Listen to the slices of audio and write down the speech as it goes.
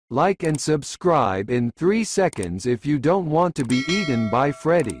Like and subscribe in 3 seconds if you don't want to be eaten by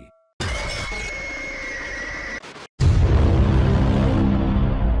Freddy.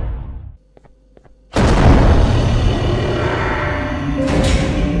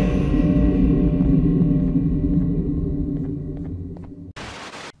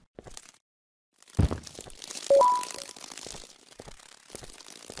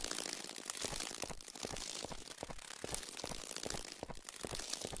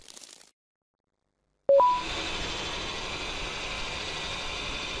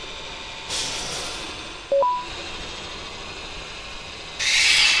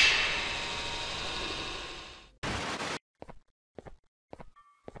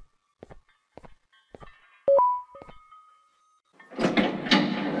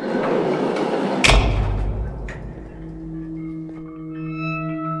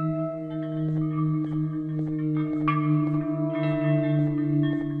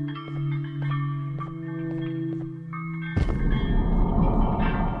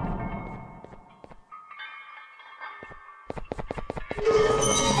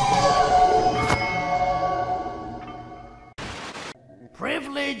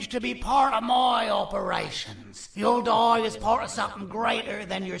 Privileged to be part of my operations. You'll die as part of something greater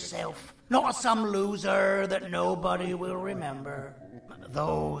than yourself, not as some loser that nobody will remember.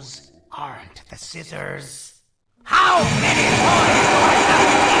 Those aren't the scissors. How many times do I have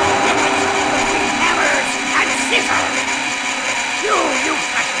to keep between hammers and scissors? You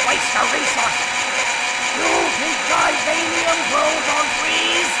useless waste of resources! You think Givanium grows on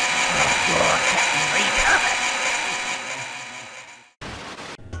trees? You're getting repurposed!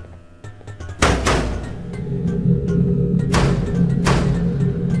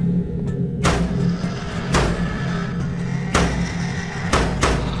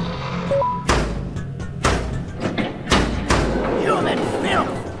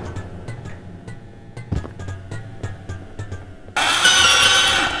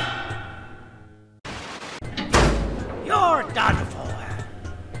 You're done for.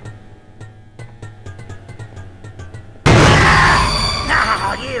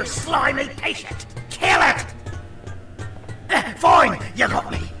 Now, you slimy patient, kill it! Fine, you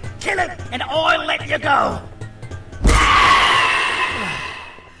got me. Kill it, and I'll let you go.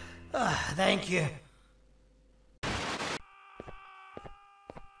 Thank you.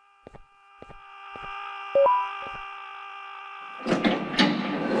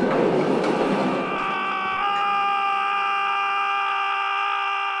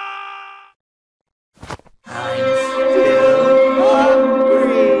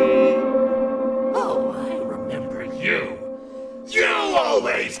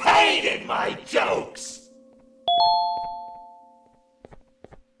 Always hated my jokes!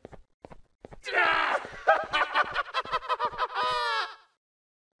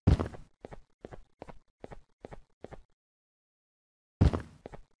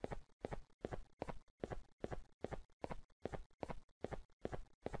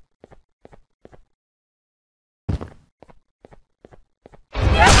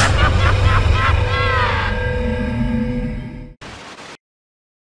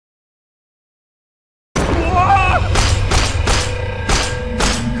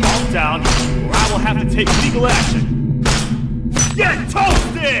 Down, or I will have to take legal action. Get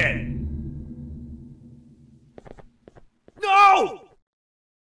toasted! No!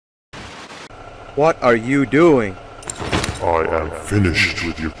 What are you doing? I am finished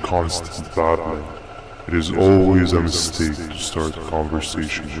with your constant battling. It is always a mistake to start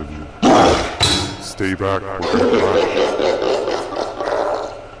conversations with you. Stay back or you crash.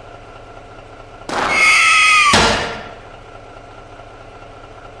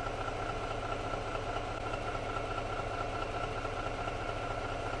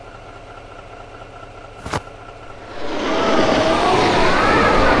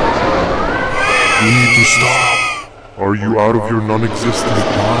 You need to stop! Are you out of your non-existent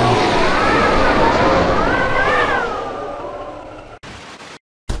mind?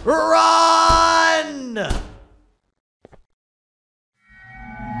 Run!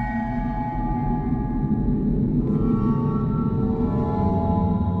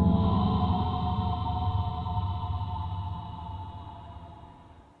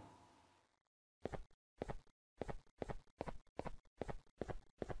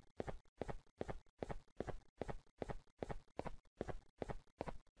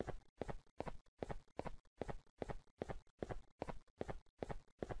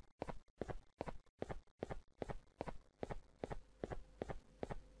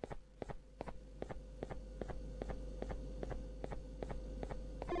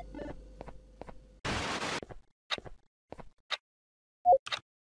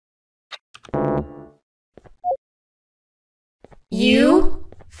 You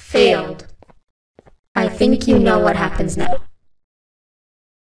failed. I think you know what happens now.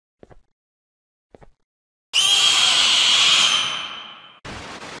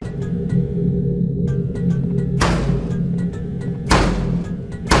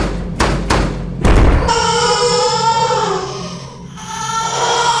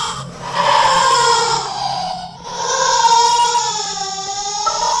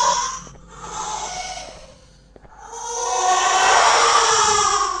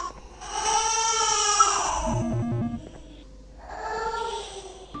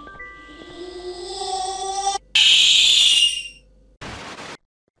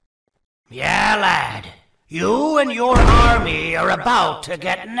 Yeah, lad. You and your army are about to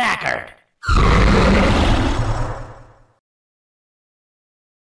get knackered.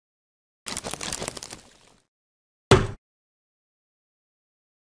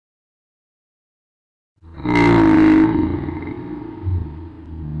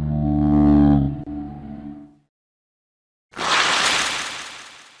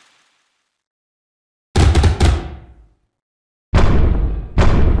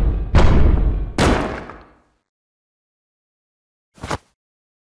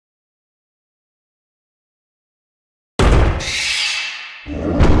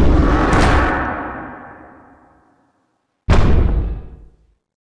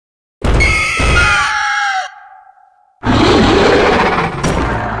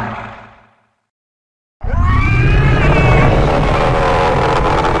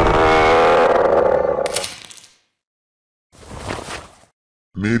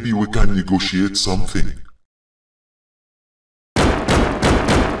 Maybe we can negotiate something.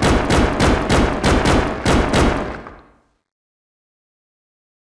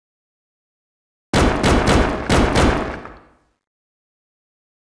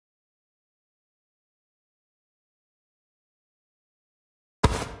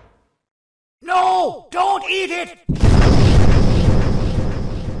 No! Don't eat it!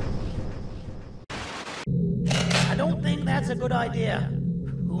 I don't think that's a good idea.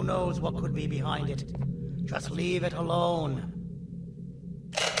 Who knows what could be behind it? Just leave it alone.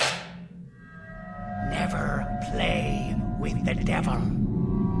 Never play with the devil.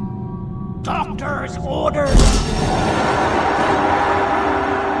 Doctor's orders!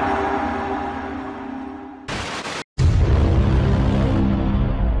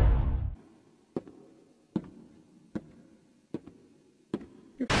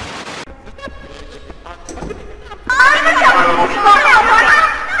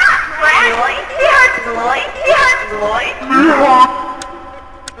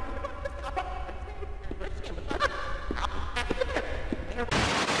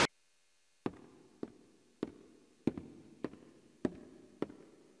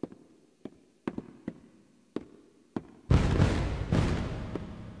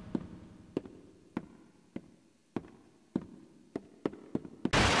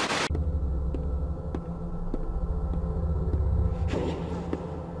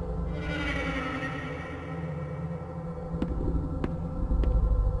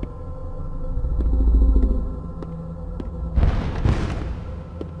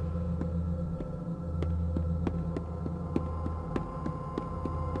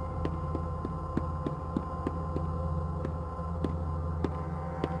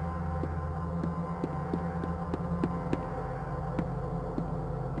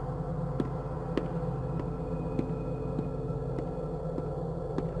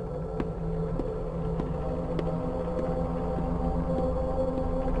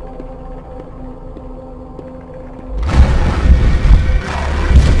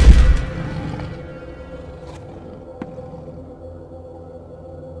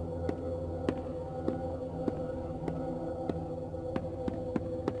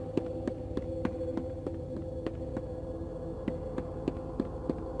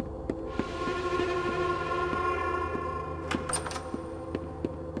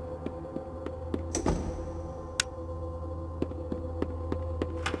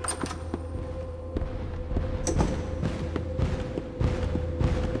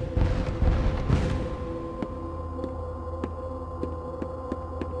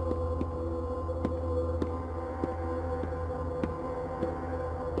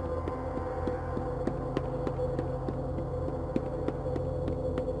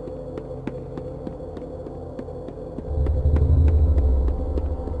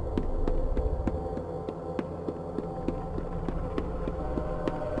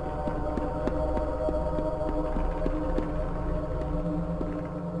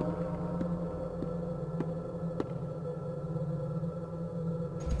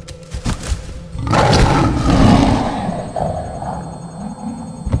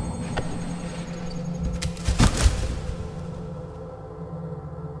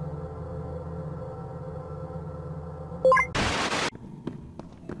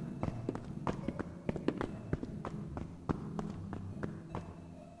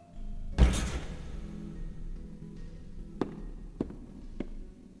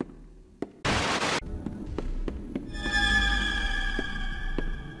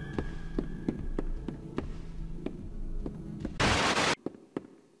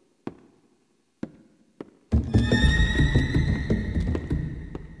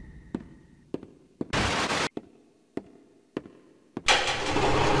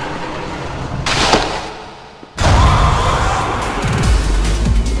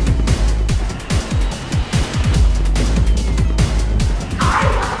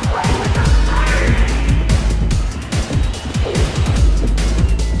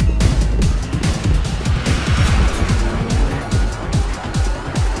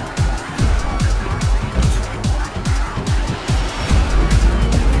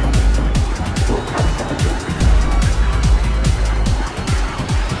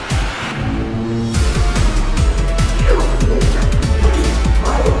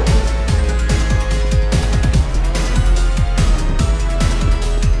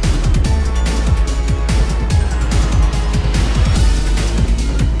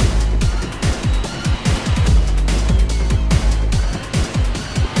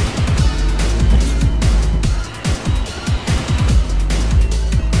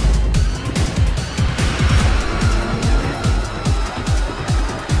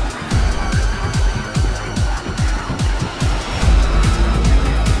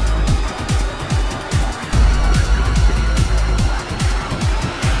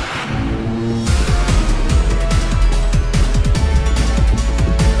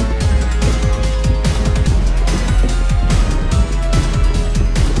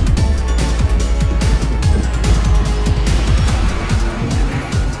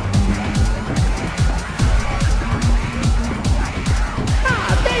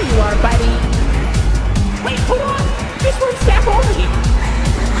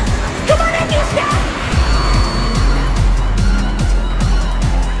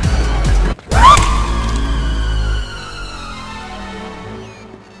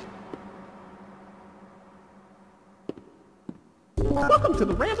 Welcome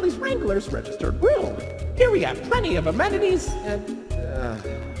to the Rambley's Wranglers registered room. Here we have plenty of amenities and...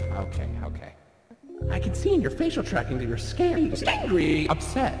 Okay. I can see in your facial tracking that you're scared, angry,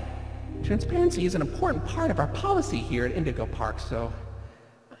 upset. Transparency is an important part of our policy here at Indigo Park, so...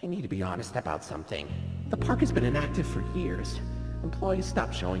 I need to be honest about something. The park has been inactive for years. Employees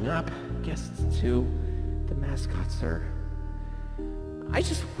stopped showing up, guests too. The mascots are... I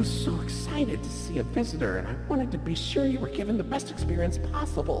just was so excited to see a visitor, and I wanted to be sure you were given the best experience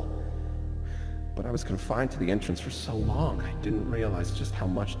possible. But I was confined to the entrance for so long, I didn't realize just how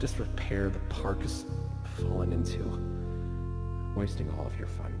much disrepair the park has fallen into. Wasting all of your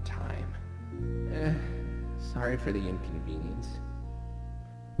fun time. Sorry for the inconvenience.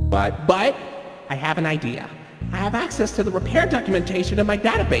 But, I have an idea. I have access to the repair documentation in my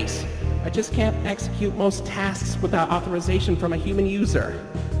database. I just can't execute most tasks without authorization from a human user.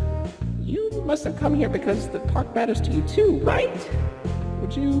 You must have come here because the park matters to you too, right?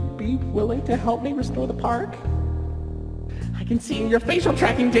 Would you be willing to help me restore the park? I can see in your facial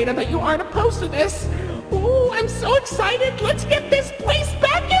tracking data that you aren't opposed to this. Ooh, I'm so excited! Let's get this place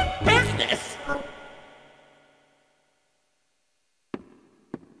back in business!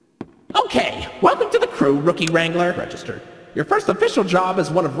 Okay, welcome to the crew, Rookie Wrangler. Registered. Your first official job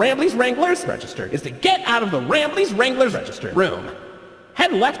as one of Rambley's Wranglers, registered, is to get out of the Rambley's Wranglers, registered, room.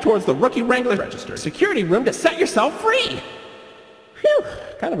 Head left towards the Rookie Wrangler, registered, security room to set yourself free. Phew,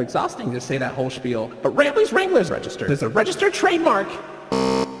 kind of exhausting to say that whole spiel, but Rambley's Wranglers, registered, is a registered trademark.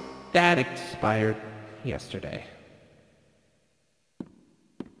 That expired yesterday.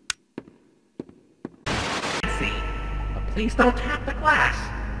 See, but please don't tap the glass.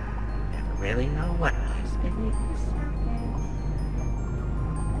 You never really know what noise it is.